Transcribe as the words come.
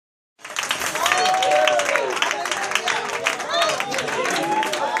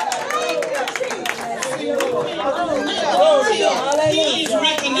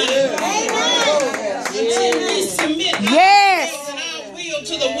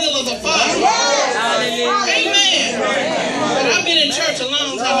will of the Father. Amen. But I've been in church a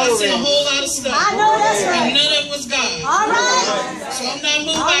long time. I see a whole lot of stuff. I know that's right. And none of it was God. All right. So I'm not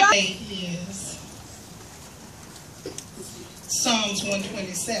moved by faith. Yes. Psalms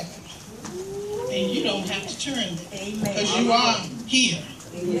 127. And you don't have to turn there. Because you are here.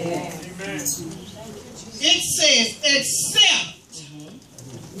 Amen. It says, except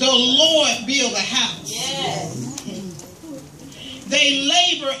the Lord build a house, they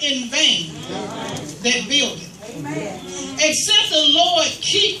labor in vain that build it. Except the Lord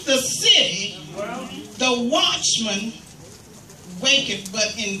keep the city, the watchman waketh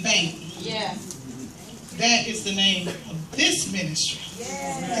but in vain. That is the name of this ministry.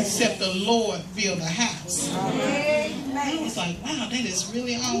 Except the Lord build a house. It's like, wow, that is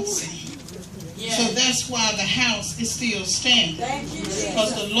really awesome. So that's why the house is still standing.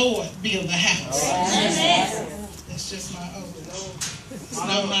 Because the Lord built the house. That's just my oath. It's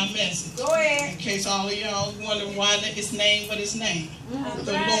not my message. In case all of y'all wonder why it's named what it's named.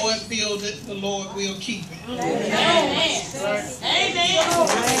 The Lord build it, the Lord will keep it. Amen.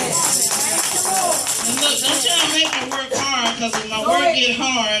 And look, don't y'all make me work hard, because if my work get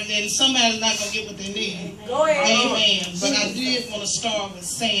hard, then somebody's not going to get what they need. Amen. But I did want to start with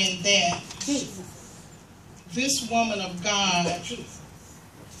saying that this woman of God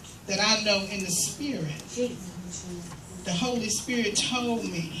that I know in the Spirit, the Holy Spirit told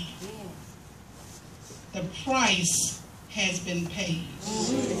me the price has been paid. He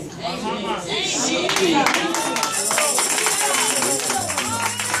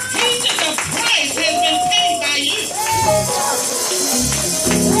said the price has been paid by you.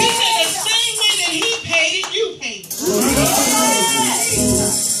 He said the same way that he paid it, you paid it.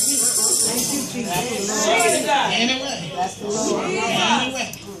 Anyway.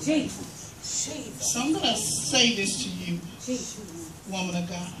 So I'm going to say this to you, woman of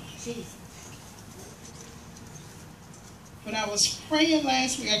God. When I was praying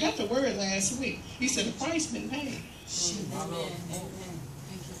last week, I got the word last week. He said the price been paid.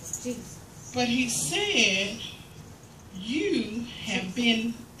 But he said, you have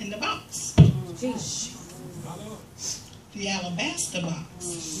been in the box. The alabaster box.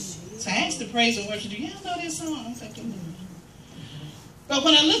 So I asked the praise and worship, do y'all know this song? I was like, but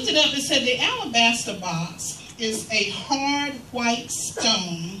when I looked it up, it said the alabaster box is a hard white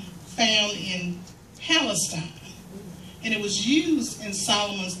stone found in Palestine. And it was used in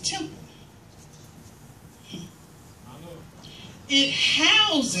Solomon's temple. It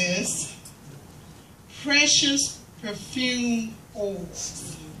houses precious perfume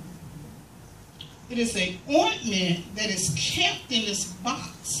oils. It is an ointment that is kept in this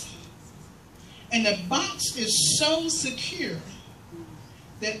box. And the box is so secure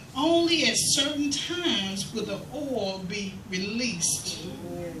that only at certain times will the oil be released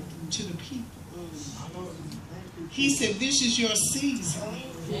to the people. He said, this is your season,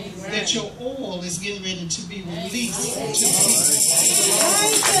 that your oil is getting ready to be released to the people.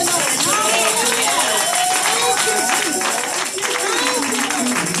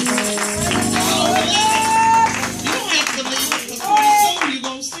 You don't have to believe it, because pretty soon you're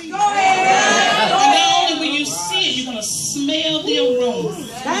going to see it. And not only will you see it, you're going to smell the aroma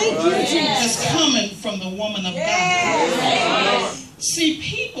that's coming from the woman of God. See,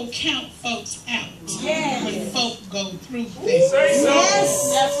 people count folks out when folk go through things.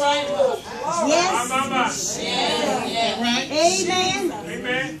 Yes. That's right. Yes. Right?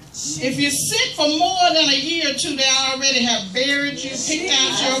 Amen. If you sit for more than a year or two, they already have buried you, picked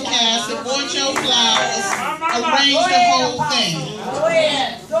out your casket, bought your flowers, arranged the whole thing. Go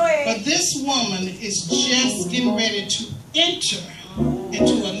ahead. But this woman is just getting ready to enter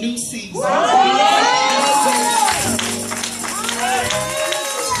into a new season.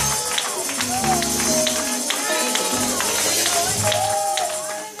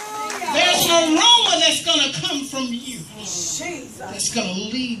 There's an aroma that's going to come from you. That's going to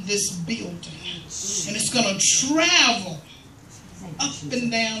leave this building. And it's going to travel up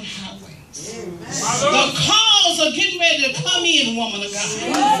and down highways. The calls are getting ready to come in, woman of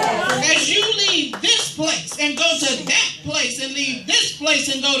God. As you leave this place and go to that place and leave this place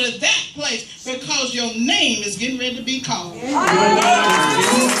and go to that place, because your name is getting ready to be called. You all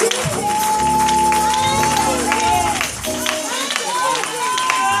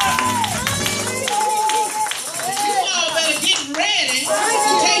better get ready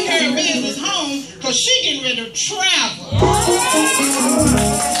to take her business home, because she's getting ready to travel.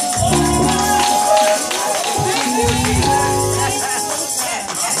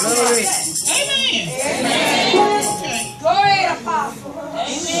 Amen. Okay. Go ahead, Apostle.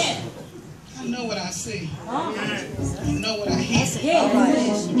 Amen. I know what I see. I know what I hear.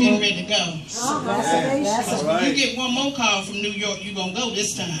 getting ready to go. That's right. You get one more call from New York, you're going to go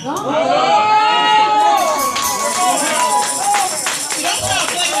this time. Don't try to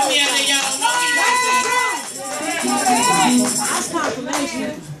play with me out there, y'all don't know me. That's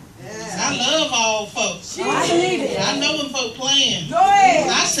confirmation. I love all folks. I know when folk playing.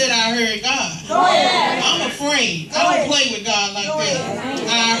 I said I heard God. I'm afraid. I don't play with God like that.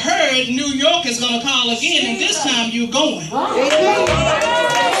 I heard New York is going to call again, and this time you're going.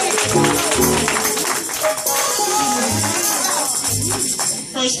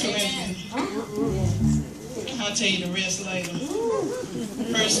 First Corinthians. I'll tell you the rest later.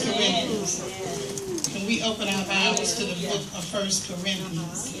 First Corinthians. Can we open our Bibles to the book of First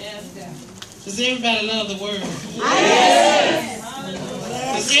Corinthians? Does everybody love the Word? Yes.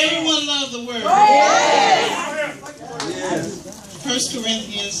 Does everyone love the Word? Yes. First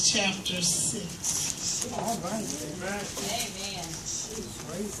Corinthians chapter 6. All right. Amen.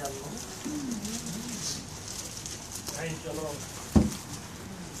 Praise the Lord. Thank you, Lord.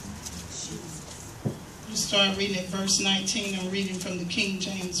 You start reading at verse 19. I'm reading from the King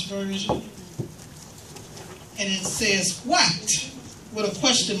James Version. And it says, what? With a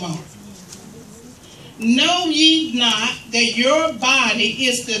question mark. Know ye not that your body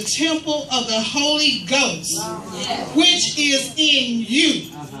is the temple of the Holy Ghost, which is in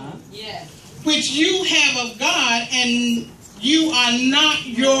you, which you have of God, and you are not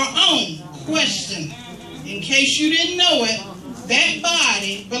your own? Question. In case you didn't know it, that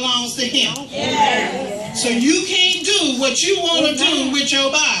body belongs to Him. So you can't do what you want to do with your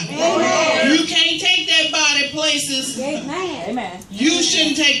body. You can't take that body places you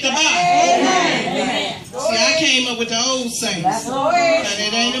shouldn't take the body. See, I came up with the old saints. And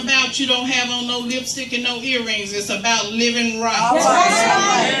it ain't about you don't have on no lipstick and no earrings. It's about living right.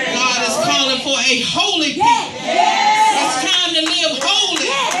 God is calling for a holy people. It's time to live holy.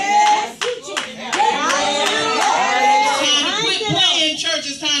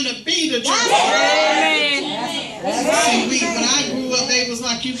 It's time to be the church. See, when I grew up, they was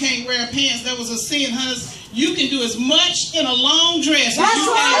like, you can't wear pants. That was a sin, honey. You can do as much in a long dress as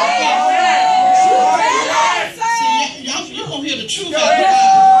you can. See, you're going to hear the truth out of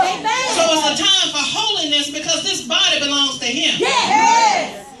God. So it's a time for holiness because this body belongs to Him.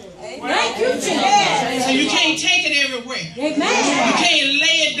 Thank you, Jesus. So you can't take it everywhere. You can't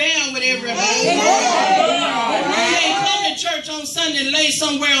lay it down with everybody. You can't come to church on Sunday and lay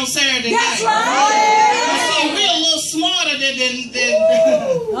somewhere on Saturday night. See, we're a little smarter than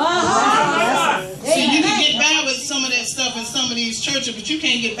See, you can get by with some of that stuff in some of these churches, but you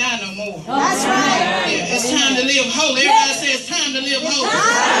can't get by no more. That's right. Yeah, it's time to live holy. Everybody says it's time to live holy.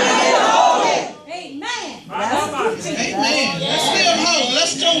 Amen. Amen. Let's live holy.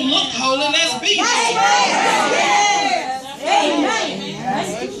 Let's don't look holy. Let's be holy. Amen.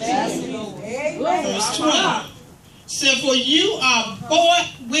 Verse 20 said, for you are bought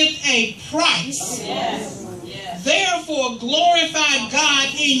with a price. Therefore glorify God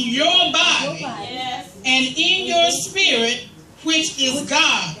in your body and in your spirit, which is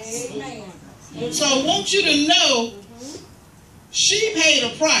God's. So I want you to know, she paid a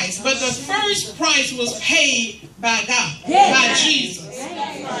price, but the first price was paid by God, by Jesus,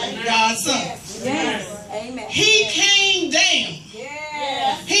 God's Son. He came down.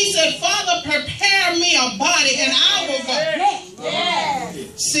 He said, Father, prepare me a body and I will go.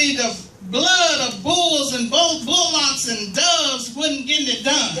 See, the blood of bulls and bullocks and doves wasn't getting it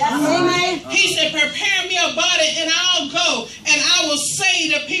done. He said, prepare me a body and I'll go and I will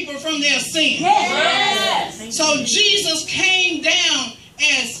save the people from their sin. So Jesus came down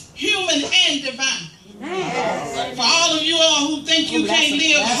as human and divine. For all of you all who think you can't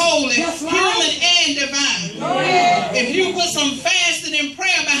live holy, human and divine. If you put some fasting and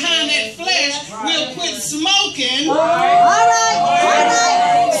prayer behind that flesh, we'll quit smoking.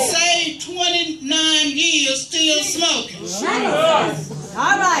 Say 29 years still smoking.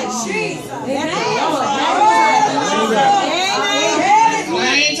 All right, Jesus. I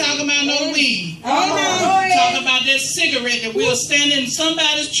ain't talking about no weed. I'm talking about that cigarette that we'll stand in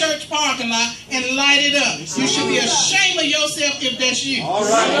somebody's church parking lot and light it up. You should be ashamed of yourself if that's you.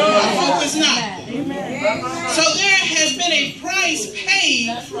 I hope it's not. So there has been a price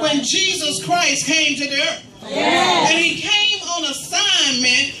paid when Jesus Christ came to the earth. And He came on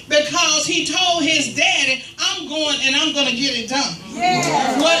assignment because He told His daddy, I'm going and I'm going to get it done.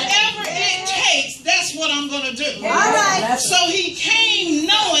 Whatever it takes, that's what I'm going to do. So He came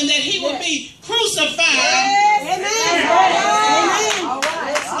knowing that He would be crucified.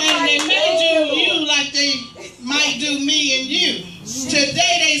 And they may do you like they might do me and you.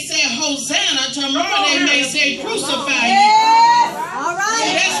 Today they say Hosanna. Tomorrow they may say crucify you.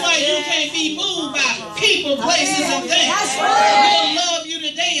 That's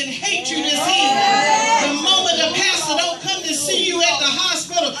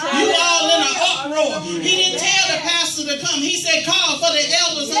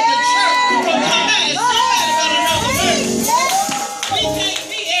of the church. So somebody better know the word. We can't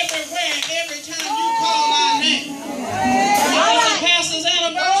be everywhere every time you call our name. It's a pastor's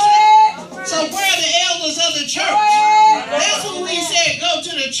anniversary. So where are the elders of the church? That's who we said go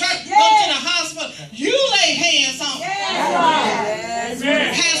to the church, go to the hospital. You lay hands on them.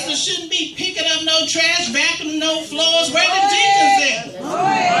 Pastor shouldn't be picking up no trash, vacuuming no floors. Where the deacons at?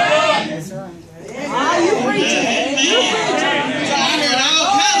 You preaching. So I heard all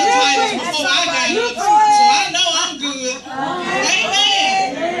kinds of titles before I got here, so I know I'm good.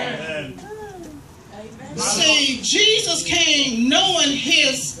 Amen. See, Jesus came knowing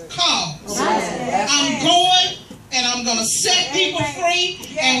his cause. I'm going and I'm going to set people free,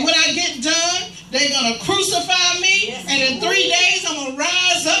 and when I get done, they're going to crucify me, and in 3 days I'm going to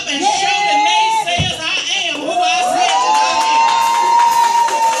rise up and show the naysayers I am who I said that I am.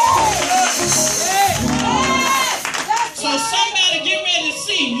 So somebody get ready to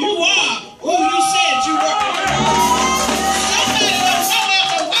see you are who you said you were. Somebody don't know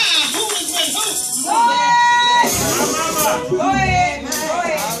after a while who is with who. Go ahead.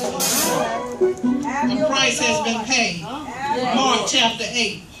 The price has been paid. Mark chapter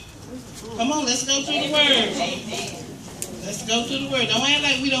 8. Come on, let's go through the word. Let's go through the word. Don't act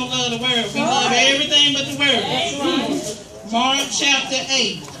like we don't love the word. We love everything but the word. Mark chapter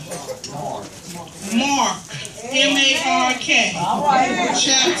 8. Mark, M-A-R-K,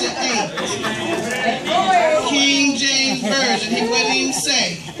 chapter 8. King James Version. He wouldn't even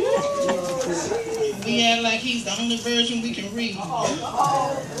say. We act like he's the only version we can read.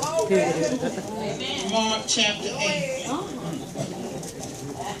 Mark chapter 8.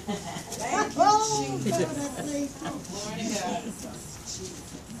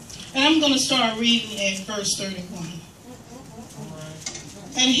 And I'm going to start reading at verse 31.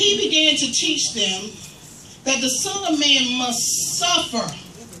 And he began to teach them that the Son of Man must suffer.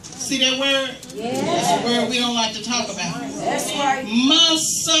 See that word? That's a word we don't like to talk about. That's right.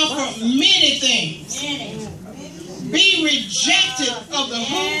 Must suffer many things. Be rejected of the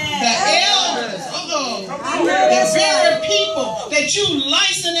who? The elders. The very people that you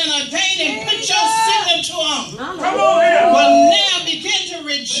license and ordain and put your signature on. Will now begin to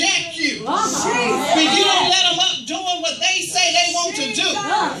reject you. When you don't let them up doing what they say they want to do.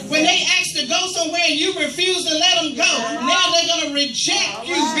 When they ask to go somewhere and you refuse to let them go, now they're going to reject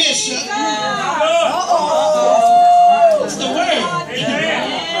you, Bishop. That's the word.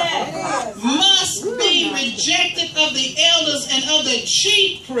 Must be rejected of the elders and of the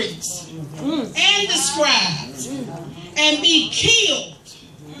chief priests and the scribes, and be killed,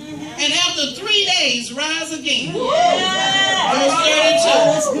 and after 3 days rise again. Verse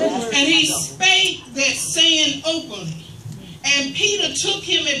 32. And he spake that saying openly, and Peter took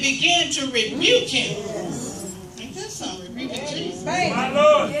him and began to rebuke him. Ain't that something? Rebuking Jesus. My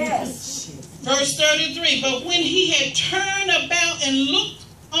Lord. Yes. Verse 33. But when he had turned about and looked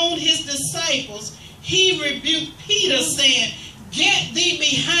on his disciples, he rebuked Peter, saying, Get thee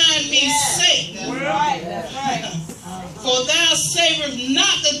behind me, Satan. That's right. For thou savorest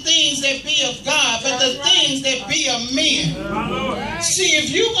not the things that be of God, but the things that be of men. See, if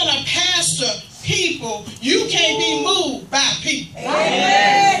you're going to pastor people, you can't be moved by people.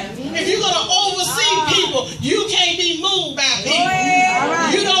 If you're going to oversee people, you can't be moved by people.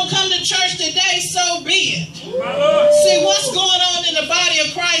 You don't come to church today, so be it. See, what's going on in the body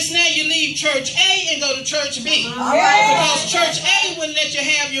of Christ now? You leave church A and go to church B. Because church A wouldn't let you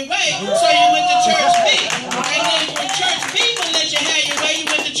have your way, so you went to church B. And then when church B wouldn't let you have your way, you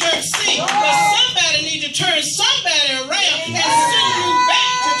went to church C. But somebody needs to turn somebody around and send you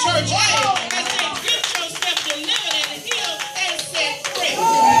back to church A and say, get yourself delivered and healed and set free.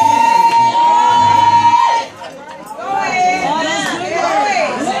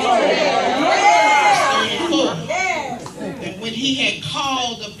 And when he had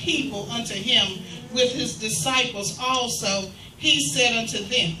called the people unto him with his disciples also, he said unto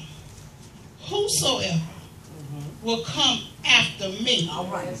them, Whosoever will come after me,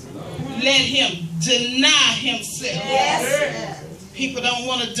 let him deny himself. People don't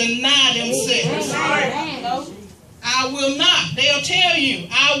want to deny themselves. I will not. They'll tell you,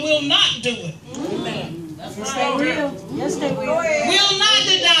 I will not do it. Yes, they will. Yes, they will. Will not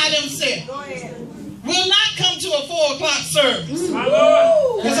deny themselves. Will not come to a 4 o'clock service.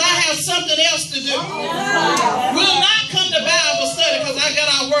 Because I have something else to do. Will not come to Bible study because I got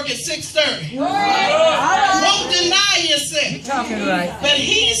out work at 6:30. Won't deny yourself. Talking right. But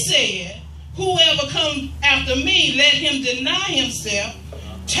he said, Whoever come after me, let him deny himself,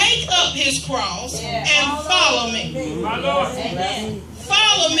 take up his cross, and follow me.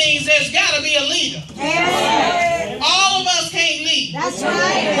 Follow means there's got to be a leader. All of us can't lead. leader. That's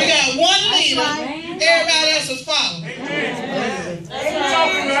right. We got one That's leader. right. Everybody else is following.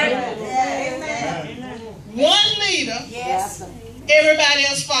 One leader. Yes. Everybody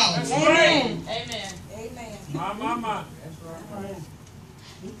else follows. Amen. Amen.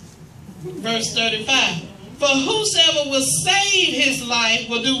 Verse 35. For whosoever will save his life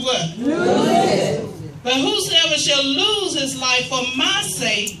will do what? Lose it. But whosoever shall lose his life for my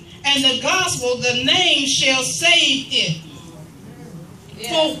sake and the gospel, the name shall save it.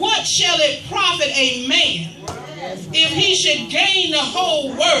 For what shall it profit a man if he should gain the whole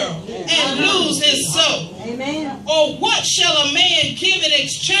world and lose his soul? Amen. Or what shall a man give in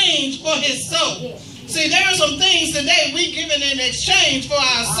exchange for his soul? See, there are some things today we giving in exchange for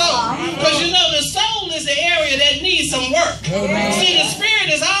our soul. Because you know the soul is the area that needs some work. Amen. See, the spirit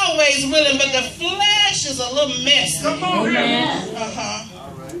is always willing, but the flesh is a little messy. Amen.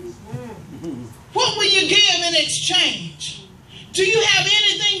 What will you give in exchange? Do you have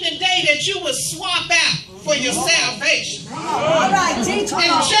anything today that you would swap out for your salvation? All right, teach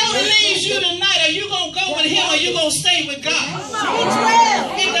If Joe leaves you tonight, are you going to go with him or are you going to stay with God?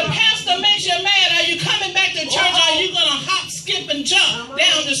 If the pastor makes you mad, are you coming back to church or are you going to hop, skip, and jump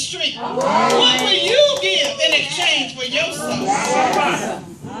down the street? What will you give in exchange for your soul?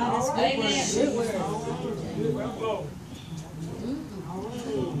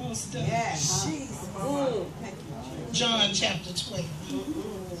 John chapter 12.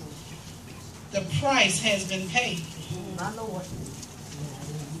 The price has been paid. My Lord.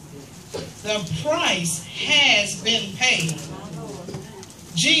 The price has been paid.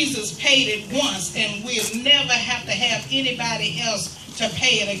 Jesus paid it once, and we'll never have to have anybody else to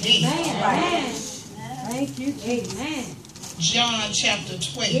pay it again. Amen. Thank you, Jesus. Amen. John chapter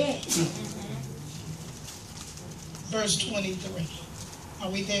 12, Yes. verse 23. Are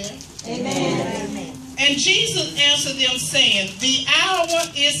we there? Amen. Amen. And Jesus answered them, saying, the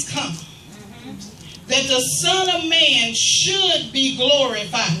hour is come that the Son of Man should be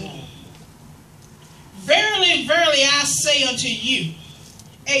glorified. Verily, verily, I say unto you,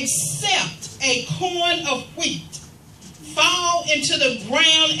 except a corn of wheat fall into the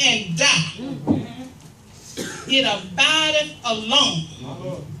ground and die, it abideth alone.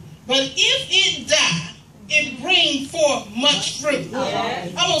 But if it die, it bring forth much fruit.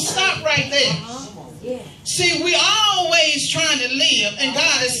 I'm going to stop right there. See, we always trying to live, and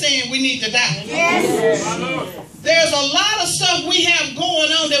God is saying we need to die. There's a lot of stuff we have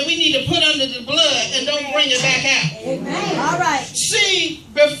going on that we need to put under the blood and don't bring it back out. Amen. All right. See,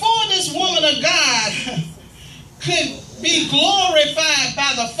 before this woman of God could be glorified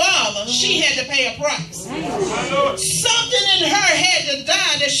by the Father, she had to pay a price. Something in her had to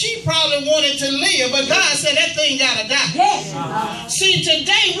die that she probably wanted to live, but God said that thing got to die. See,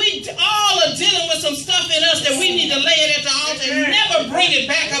 today we all are dealing with some stuff in us that we need to lay it at the altar and never bring it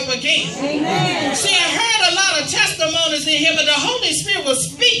back up again. Amen. See, I heard a lot of testimonies in here, but the Holy Spirit was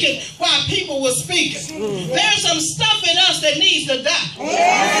speaking while people were speaking. There's some stuff in us that needs to die.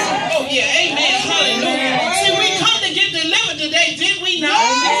 Oh, yeah, amen, hallelujah. See, we come to get delivered today, did we not?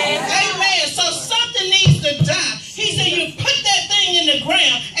 Amen. So something needs to die. He said you put that thing in the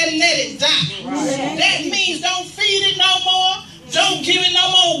ground and let it die. That means don't feed it no more. Don't give it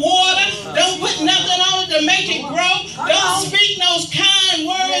no more water. Don't put nothing on it to make it grow. Don't speak those kind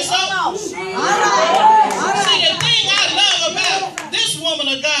words. See, the thing I love about this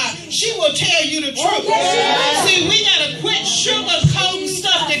woman of God, she will tell you the truth. See, we got to quit sugarcoating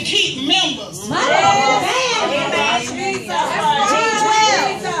stuff to keep members.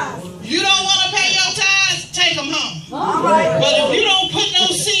 You don't want to pay your tithes? Take them home. But if you don't put no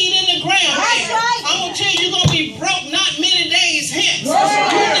seed in the ground, I'm going to tell you, you're going to be broke not many days hence. You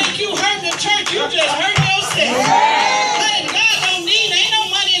think you hurt the church, you just hurt yourself. Honey, God don't need, ain't no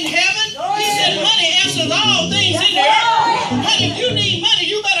money in heaven. He said money answers all things in the earth. Honey, if you need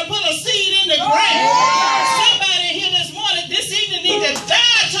money, you better put a seed in the ground. Somebody here this morning, this evening need to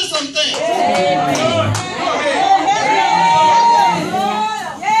die to some things.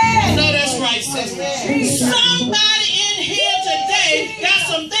 Somebody in here today got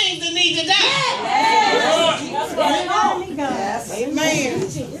some things that need to die. Amen.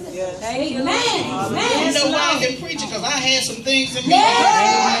 You know why I can preach it? Because I had some things in me.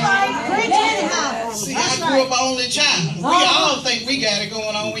 See, I grew up an only child. We all think we got it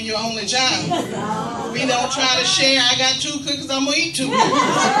going on when you're an only child. We don't try to share. I got 2 cookies, I'm going to eat 2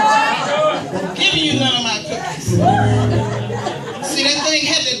 cookies. Giving you none of my cookies. See, that thing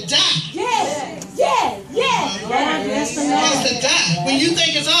had to die. It has to die. When you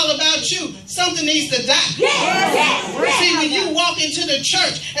think it's all about you, something needs to die. See, when you walk into the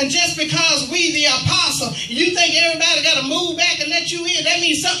church, and just because we the apostle, you think everybody got to move back and let you in, that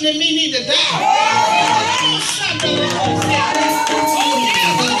means something in me need to die. Oh, yeah,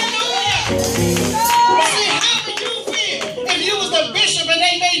 hallelujah. See, how would you feel if you was the bishop and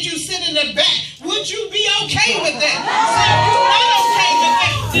they made you sit in the back? Would you be okay with that? See, if you're not okay with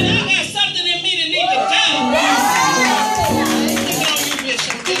that, then I got something in me that need to die. Look on you,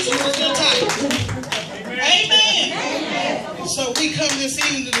 bishop. Bishop is your title. Amen. So we come this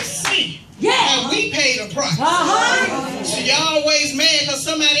evening to see how we paid a price. So y'all always mad because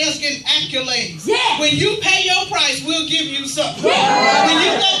somebody else getting accolades. When you pay your price, we'll give you something. When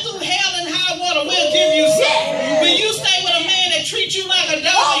you go through hell and high water, we'll give you something. When you stay with a man that treats you like a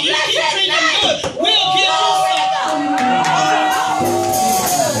dog and you keep treating him good, we'll give you something.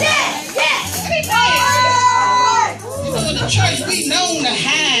 Because in the church, we known to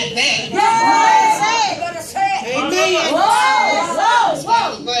hide that. Amen.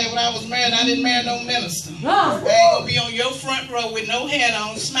 When I was married, I didn't marry no minister. I ain't gonna be on your front row with no hat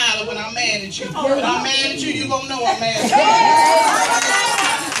on, smiling when I'm mad at you. When I'm mad at you, you gonna know I'm mad at you.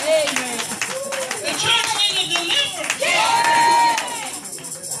 The church need a deliverance.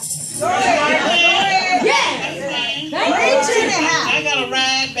 I gotta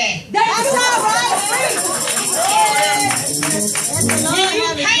ride back. That's all right. When you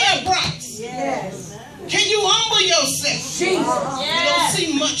pay a price, can you humble yourself? You don't see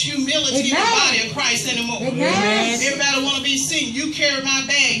much humility in the body of Christ anymore. Everybody want to be seen. You carry my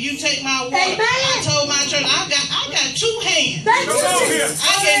bag. You take my water. I told my church, I got two hands. I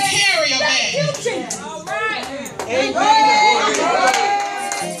can carry a bag.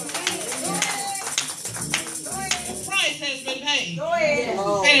 The price has been paid.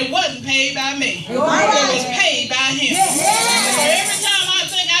 And it wasn't paid by me. It was paid by him. So every time I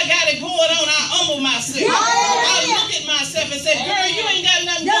think I got it going on, I humble myself. I look at myself and say, girl, you ain't got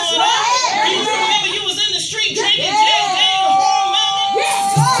nothing going on. You remember you was in the street drinking Jack Daniels for a moment?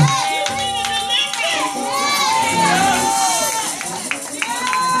 You need a deliverance.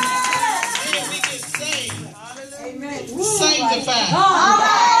 We get saved. Sanctified.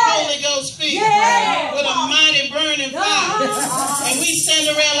 Holy Ghost filled with a mighty burning fire. And we stand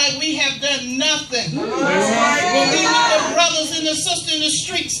around like we have done nothing. When we meet the brothers and the sisters in the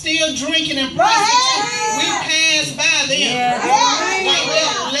street still drinking and prostituting, we pass by them like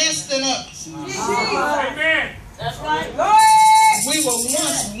they're less than us. Amen. That's right. We were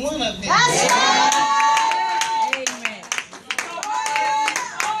once one of them.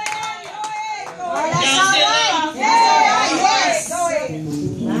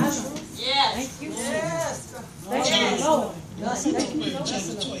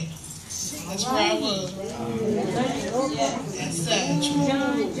 Chapter 12. That's where I was.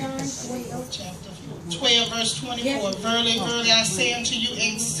 Chapter 12, verse 24. Verily, verily, I say unto you,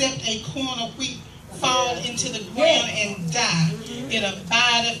 except a corn of wheat fall into the ground and die, it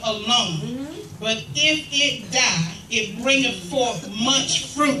abideth alone. But if it die, it bringeth forth much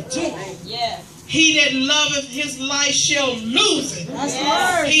fruit. He that loveth his life shall lose it.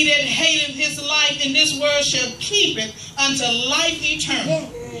 He that hateth his life in this world shall keep it unto life eternal.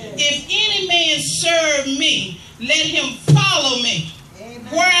 If any man serve me, let him follow me.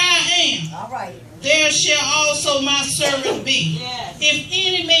 Where I am, there shall also my servant be. If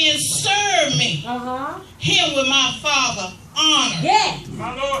any man serve me, him will my Father honor.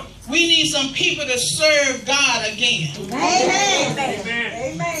 My Lord. We need some people to serve God again. Amen.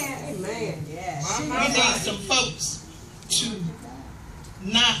 We need some folks to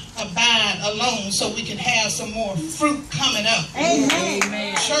not abide alone so we can have some more fruit coming up.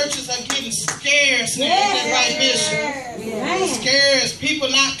 Churches are getting scarce now, right, Bishop? Scarce. People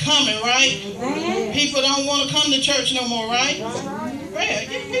not coming, right? People don't want to come to church no more, right? Well,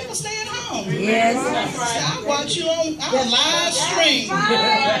 people stay at home. I watch you on live stream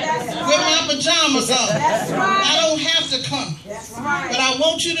with my pajamas on. I don't have to come. But I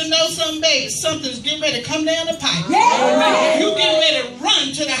want you to know something, baby. Something's getting ready to come down the pipe. You getting ready to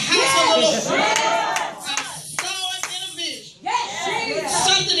run to the house of the Lord. I saw it in a vision.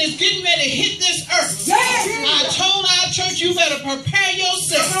 Something is getting ready to hit this earth. I told our church, you better prepare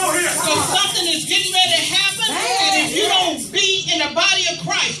yourself. Because something is getting ready to happen. And if you don't be in the body of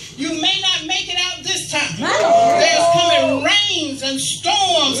Christ, you may not make it out this time. There's coming rains and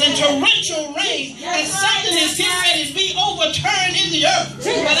storms and torrential rain. And something is getting ready to be overturned in the earth.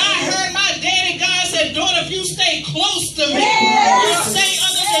 But I heard my daddy God said, daughter, if you stay close to me, you stay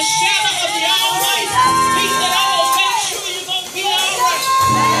under the shadow of the Almighty. He said, I will make sure you're going to be all right.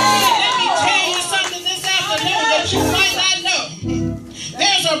 Let me tell you something this afternoon that you might not know.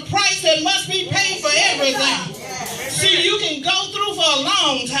 There's a price that must be paid for everything. See, for a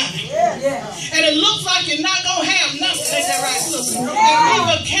long time. And it looks like you're not going to have nothing. Ain't that right, sister? And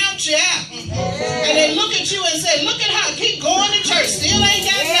people count you out. And they look at you and say, look at how I keep going to church. Still ain't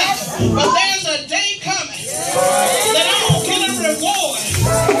got nothing. But there's a day coming that I'm going to get a reward.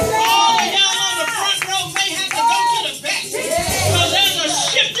 All of y'all on the front row may have to go to the back. Because there's a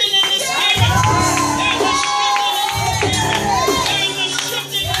shifting in the spirit. There's a shifting in the spirit. There's a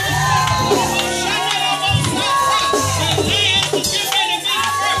shifting in the spirit. The lands is getting ready to be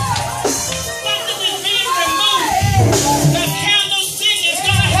birthed. Something is being removed. The candlestick is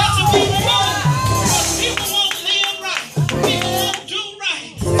going to have to be removed. Because people won't live right. People won't do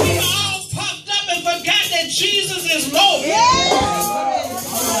right. People all puffed up and forgot that Jesus is Lord.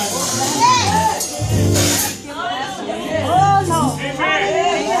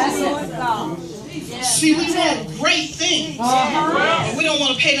 See, we want great things, and we don't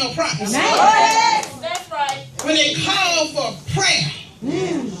want to pay no price. That's right. When they call for prayer,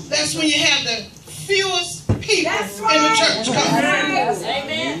 that's when you have the fewest people in the church coming.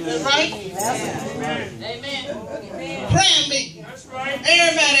 Amen. Right? Amen. Prayer meeting. That's right.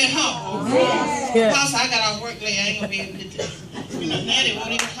 Everybody at home. Pastor, I got off work late. I ain't going to be able to get this. You know, Nanny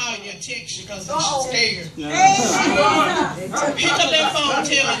won't even call you or text you because she's scared. Pick up that phone and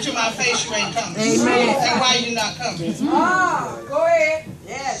tell me to my face you ain't coming. Amen. And why you not coming. Go ahead.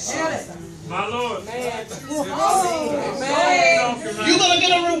 Yes, tell it. My Lord. You're going to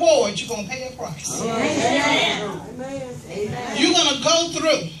get a reward. You're going to pay a price. You're going to go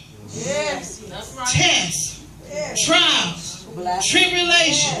through tests, trials,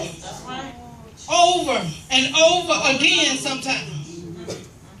 tribulation, over and over again sometimes.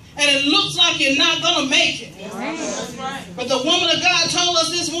 And it looks like you're not going to make it. But the woman of God told us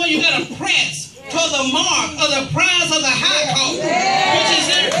this morning, you got to press toward the mark of the prize of the high call, which is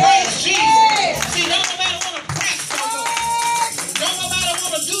in Christ Jesus. See, don't nobody want to press so much. Don't nobody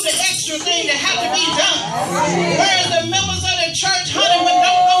want to do the extra thing that have to be done. Whereas the members of the church, honey, when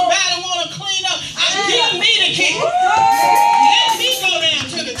don't nobody want to clean up, give me the key. Let me go down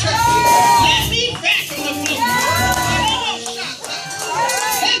to the church. Let me vacuum the floor.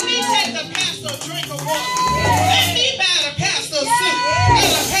 Let me take the pastor a drink of water. Let me buy the pastor a suit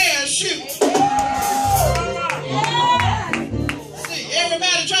and a pair of shoes. See,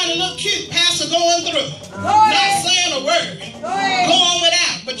 everybody trying to look cute. Pastor going through. Not saying a word. Going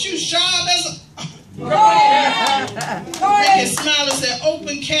without. But you sharp as a... Make you smile and say,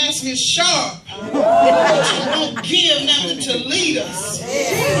 open casket sharp. But you won't give nothing to lead us.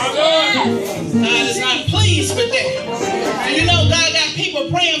 God is not pleased with that. And you know God got people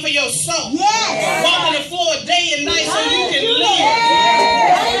praying for your soul. Walking the floor day and night so you can live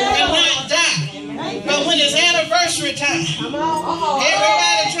and not die. But when it's anniversary time,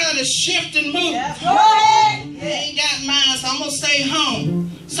 everybody trying to shift and move. They ain't got mine, so I'm going to stay home.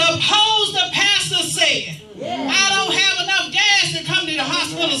 Suppose the pastor said, I don't have enough gas to come to the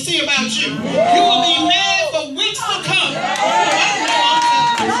hospital to see about you. You will be mad for weeks to come.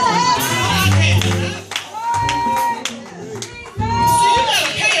 See, you got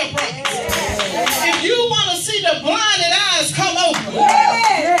to pay a price. If you want to see the blinded eyes come open,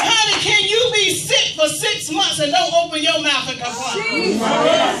 honey, can you be sick for 6 months and don't open your mouth and complain?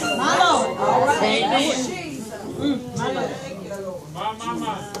 My Lord. All right.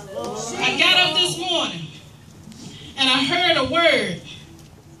 I got up this morning and I heard a word.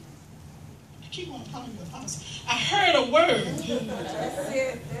 I keep on calling you apostle. I heard a word.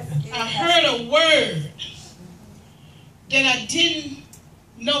 I heard a word that I didn't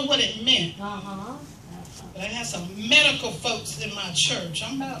know what it meant. But I had some medical folks in my church.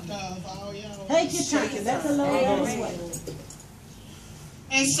 I'm about done for all y'all. Take your time. That's a Lord.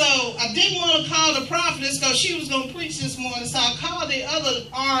 And so I didn't want to call the prophetess because she was going to preach this morning. So I called the other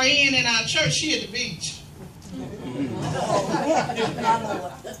RN in our church. She at the beach.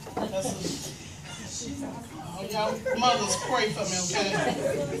 Oh, y'all mothers pray for me, okay?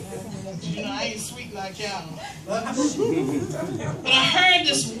 You know, I ain't sweet like y'all. But I heard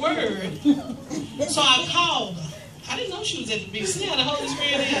this word, so I called her. I didn't know she was at the beach. See how the Holy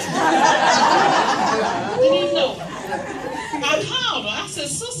Spirit is? I didn't even know. I called her. I said,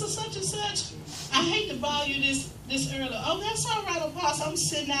 Sister such and such, I hate to bother you this early. Oh, that's all right, Apostle. I'm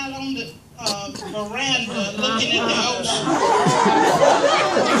sitting out on the veranda looking at the ocean.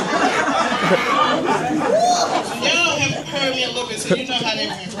 Y'all have heard me a little bit, so you know how they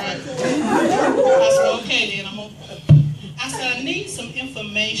went, right? I said, okay then, I said, I need some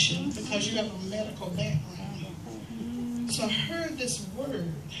information because you have a medical background. So I heard this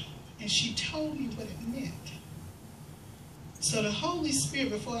word, and she told me what it meant. So the Holy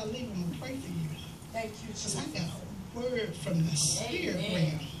Spirit, before I leave, I'm going to pray for you. Thank you, Because I got word from the spirit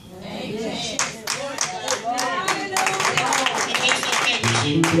realm. Amen.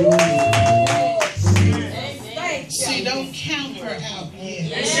 See, don't count her out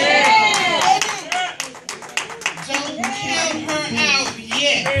yet. Don't count her out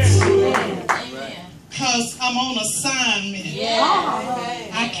yet. Because I'm on assignment.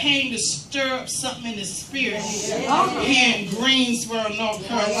 I came to stir up something in the spirit here in Greensboro, North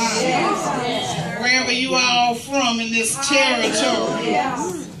Carolina. Wherever you are all from in this territory.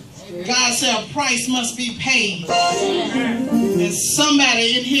 God said a price must be paid. And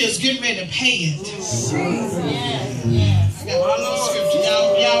somebody in here is getting ready to pay it. I got one more scripture.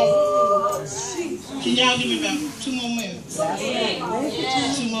 Can y'all give me about 2 more minutes? 2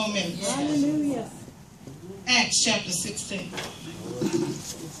 more minutes. Hallelujah. Acts chapter 16.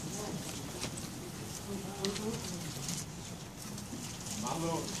 My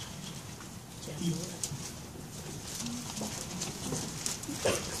Lord.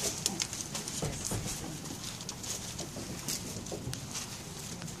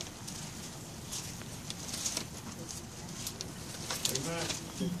 Amen.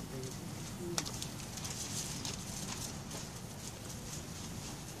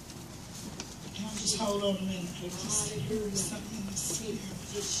 Y'all just hold on a minute. Something in the spirit.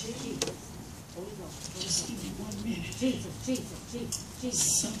 Just give me 1 minute.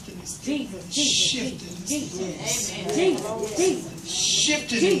 Something is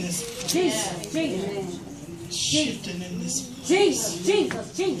shifting in this place. Shifting in this place.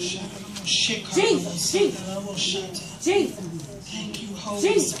 Shifting in this place. Thank you,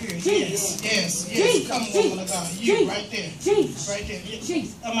 Holy Spirit. Yes. Come, woman of God. You right there. Right there.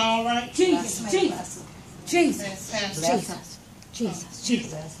 Am I all right?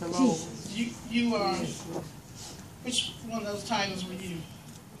 You are. Which one of those titles were you?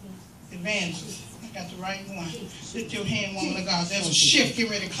 Evangelist. I got the right one. Lift your hand, woman of God. There's a shift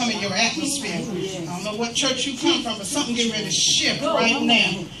getting ready to come in your atmosphere. I don't know what church you come from, but something getting ready to shift right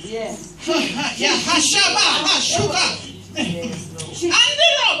now.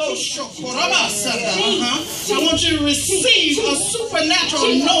 I want you to receive a supernatural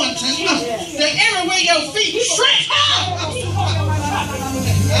anointing that everywhere your feet tread.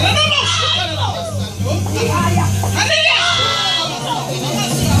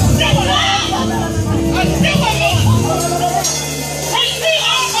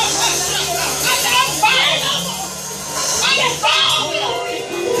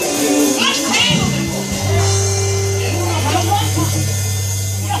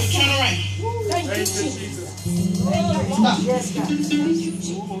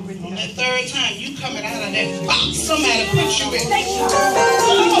 On that third time, you coming out of that box somebody put you in.